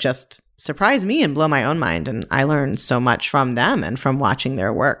growth that just surprise me and blow my own mind. And I learn so much from them and from watching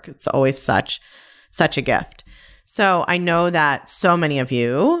their work. It's always such a gift. So I know that so many of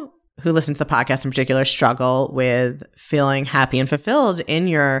you who listen to the podcast in particular struggle with feeling happy and fulfilled in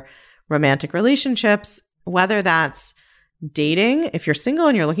your romantic relationships, whether that's dating, if you're single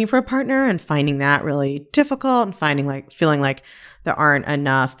and you're looking for a partner and finding that really difficult and feeling like there aren't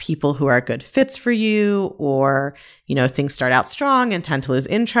enough people who are good fits for you, or, things start out strong and tend to lose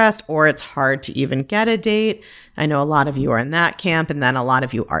interest, or it's hard to even get a date. I know a lot of you are in that camp, and then a lot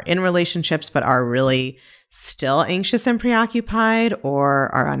of you are in relationships but are really still anxious and preoccupied, or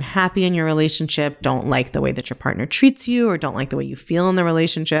are unhappy in your relationship, don't like the way that your partner treats you, or don't like the way you feel in the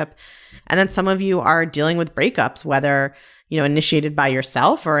relationship. And then some of you are dealing with breakups, whether, initiated by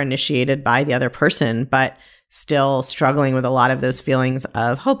yourself or initiated by the other person, but still struggling with a lot of those feelings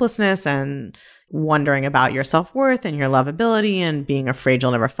of hopelessness and wondering about your self-worth and your lovability and being afraid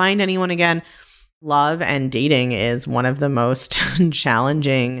you'll never find anyone again. Love and dating is one of the most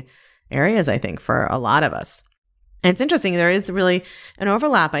challenging areas, I think, for a lot of us. And it's interesting, there is really an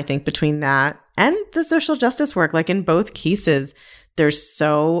overlap, I think, between that and the social justice work. Like in both cases, there's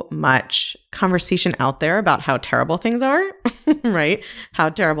so much conversation out there about how terrible things are, right? How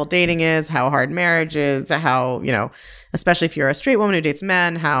terrible dating is, how hard marriage is, how, especially if you're a straight woman who dates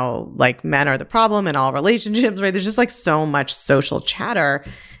men, how like men are the problem in all relationships, right? There's just like so much social chatter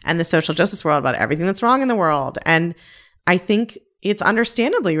and the social justice world about everything that's wrong in the world. And I think it's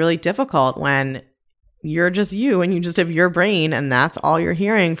understandably really difficult when you're just you and you just have your brain and that's all you're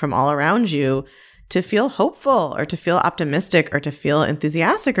hearing from all around you to feel hopeful or to feel optimistic or to feel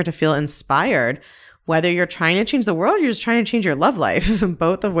enthusiastic or to feel inspired, whether you're trying to change the world or you're just trying to change your love life,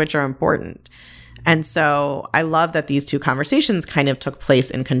 both of which are important. And so I love that these two conversations kind of took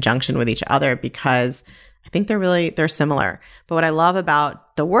place in conjunction with each other because I think they're similar. But what I love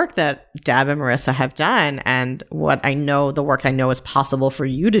about the work that Deb and Marissa have done, and the work I know is possible for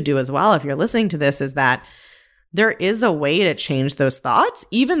you to do as well if you're listening to this, is that there is a way to change those thoughts,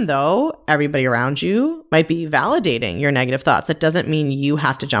 even though everybody around you might be validating your negative thoughts. It doesn't mean you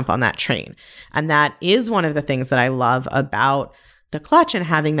have to jump on that train. And that is one of the things that I love about the Clutch and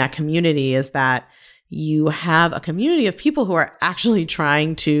having that community, is that you have a community of people who are actually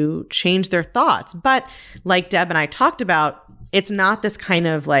trying to change their thoughts. But like Deb and I talked about, it's not this kind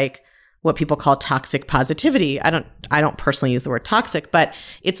of like what people call toxic positivity. I don't personally use the word toxic, but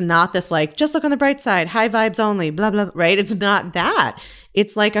it's not this like, just look on the bright side, high vibes only, blah, blah, right? It's not that.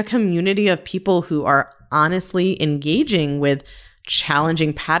 It's like a community of people who are honestly engaging with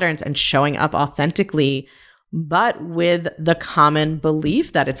challenging patterns and showing up authentically, but with the common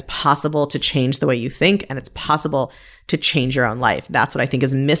belief that it's possible to change the way you think and it's possible to change your own life. That's what I think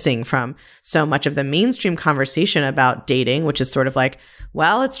is missing from so much of the mainstream conversation about dating, which is sort of like,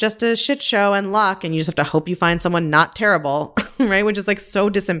 well, it's just a shit show and luck, and you just have to hope you find someone not terrible, right? Which is like so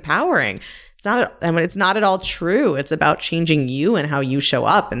disempowering. It's not at all true. It's about changing you and how you show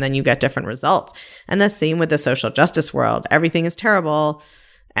up, and then you get different results. And the same with the social justice world. Everything is terrible,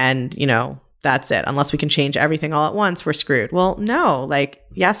 and that's it. Unless we can change everything all at once, we're screwed. Well, no, like,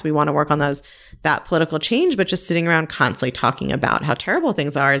 yes, we want to work on those that political change, but just sitting around constantly talking about how terrible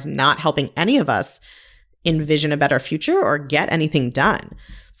things are is not helping any of us envision a better future or get anything done.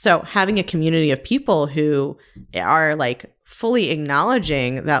 So having a community of people who are like fully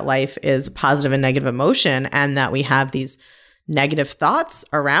acknowledging that life is positive and negative emotion, and that we have these negative thoughts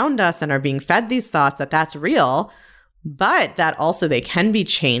around us and are being fed these thoughts, that's real, but that also they can be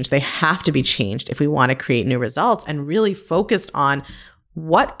changed. They have to be changed if we want to create new results, and really focused on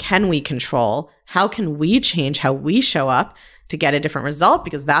what can we control? How can we change how we show up to get a different result?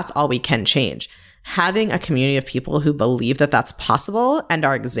 Because that's all we can change. Having a community of people who believe that that's possible and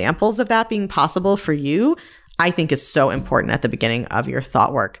are examples of that being possible for you, I think is so important at the beginning of your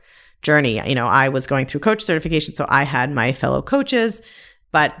thought work journey. You know, I was going through coach certification, so I had my fellow coaches,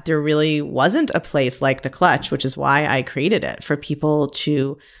 but there really wasn't a place like The Clutch, which is why I created it, for people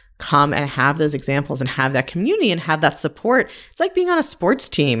to come and have those examples and have that community and have that support. It's like being on a sports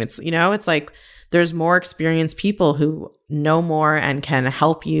team. It's, you know, it's like there's more experienced people who know more and can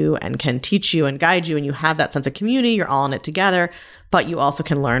help you and can teach you and guide you, and you have that sense of community. You're all in it together, but you also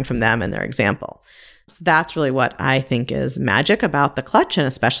can learn from them and their example. So that's really what I think is magic about The Clutch, and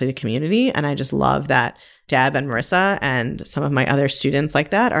especially the community. And I just love that Deb and Marissa and some of my other students like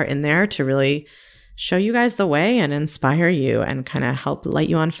that are in there to really show you guys the way and inspire you and kind of help light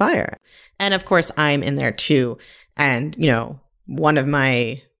you on fire. And of course, I'm in there too. And, you know, one of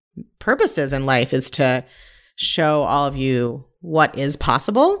my purposes in life is to show all of you what is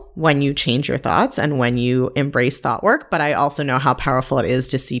possible when you change your thoughts and when you embrace thought work. But I also know how powerful it is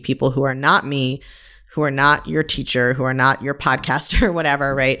to see people who are not me, who are not your teacher, who are not your podcaster or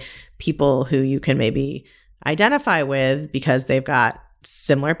whatever, right? People who you can maybe identify with because they've got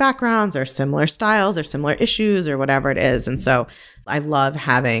similar backgrounds or similar styles or similar issues or whatever it is. And so I love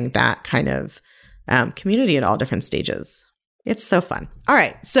having that kind of community at all different stages. It's so fun. All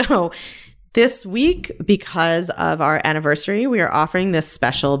right. So this week, because of our anniversary, we are offering this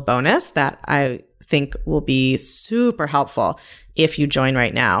special bonus that I think will be super helpful if you join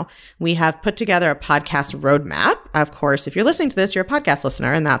right now. We have put together a podcast roadmap. Of course, if you're listening to this, you're a podcast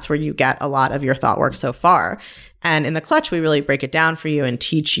listener, and that's where you get a lot of your thought work so far. And in The Clutch, we really break it down for you and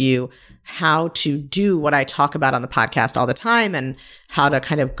teach you how to do what I talk about on the podcast all the time, and how to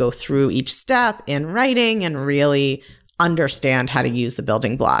kind of go through each step in writing and really understand how to use the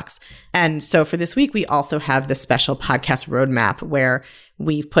building blocks. And so for this week, we also have this special podcast roadmap where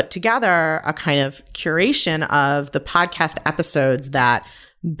we've put together a kind of curation of the podcast episodes that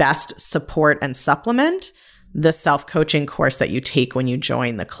best support and supplement the self-coaching course that you take when you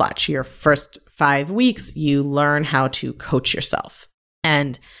join The Clutch. Your first 5 weeks, you learn how to coach yourself.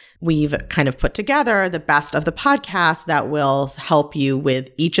 And we've kind of put together the best of the podcast that will help you with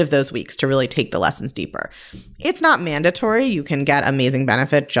each of those weeks to really take the lessons deeper. It's not mandatory. You can get amazing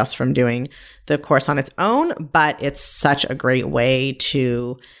benefit just from doing the course on its own, but it's such a great way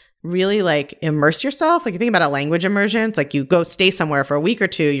to really like immerse yourself. Like you think about a language immersion, it's like you go stay somewhere for a week or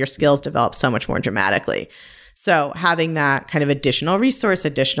two, your skills develop so much more dramatically. So having that kind of additional resource,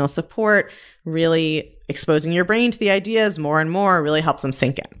 additional support, really exposing your brain to the ideas more and more really helps them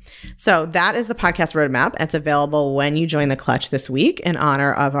sink in. So that is the podcast roadmap. It's available when you join The Clutch this week in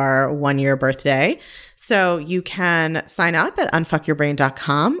honor of our 1-year birthday. So you can sign up at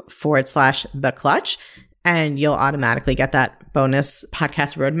unfuckyourbrain.com/The Clutch, and you'll automatically get that bonus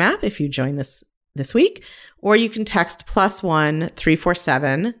podcast roadmap if you join this week. Or you can text +1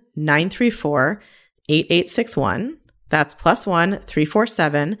 347 934 8861. That's +1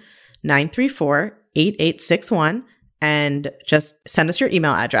 347 934 8861, and just send us your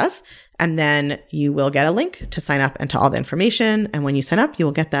email address, and then you will get a link to sign up and to all the information. And when you sign up, you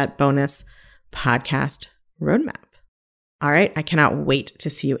will get that bonus podcast roadmap. All right. I cannot wait to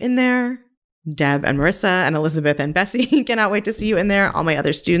see you in there. Deb and Marissa and Elizabeth and Bessie cannot wait to see you in there. All my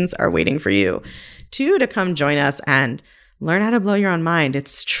other students are waiting for you too to come join us and learn how to blow your own mind.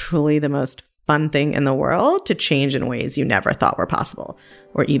 It's truly the most fun thing in the world to change in ways you never thought were possible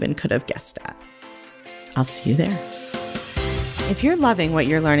or even could have guessed at. I'll see you there. If you're loving what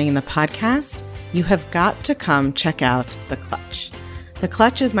you're learning in the podcast, you have got to come check out The Clutch. The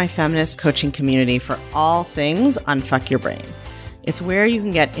Clutch is my feminist coaching community for all things unfuck your brain. It's where you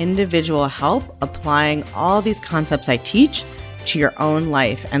can get individual help applying all these concepts I teach to your own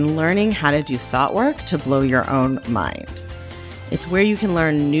life and learning how to do thought work to blow your own mind. It's where you can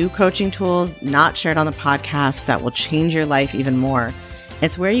learn new coaching tools not shared on the podcast that will change your life even more.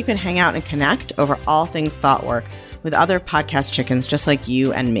 It's where you can hang out and connect over all things thought work with other podcast chickens just like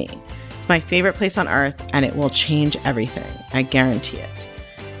you and me. It's my favorite place on earth, and it will change everything. I guarantee it.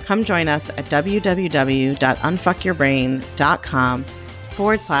 Come join us at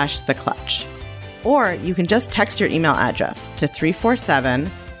www.unfuckyourbrain.com/The Clutch. Or you can just text your email address to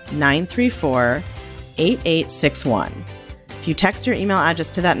 347-934-8861. If you text your email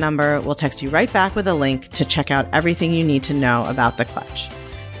address to that number, we'll text you right back with a link to check out everything you need to know about the clutch.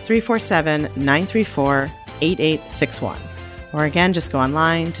 347-934-8861. Or again, just go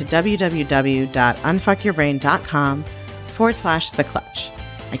online to www.unfuckyourbrain.com/the clutch.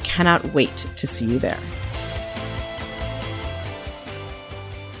 I cannot wait to see you there.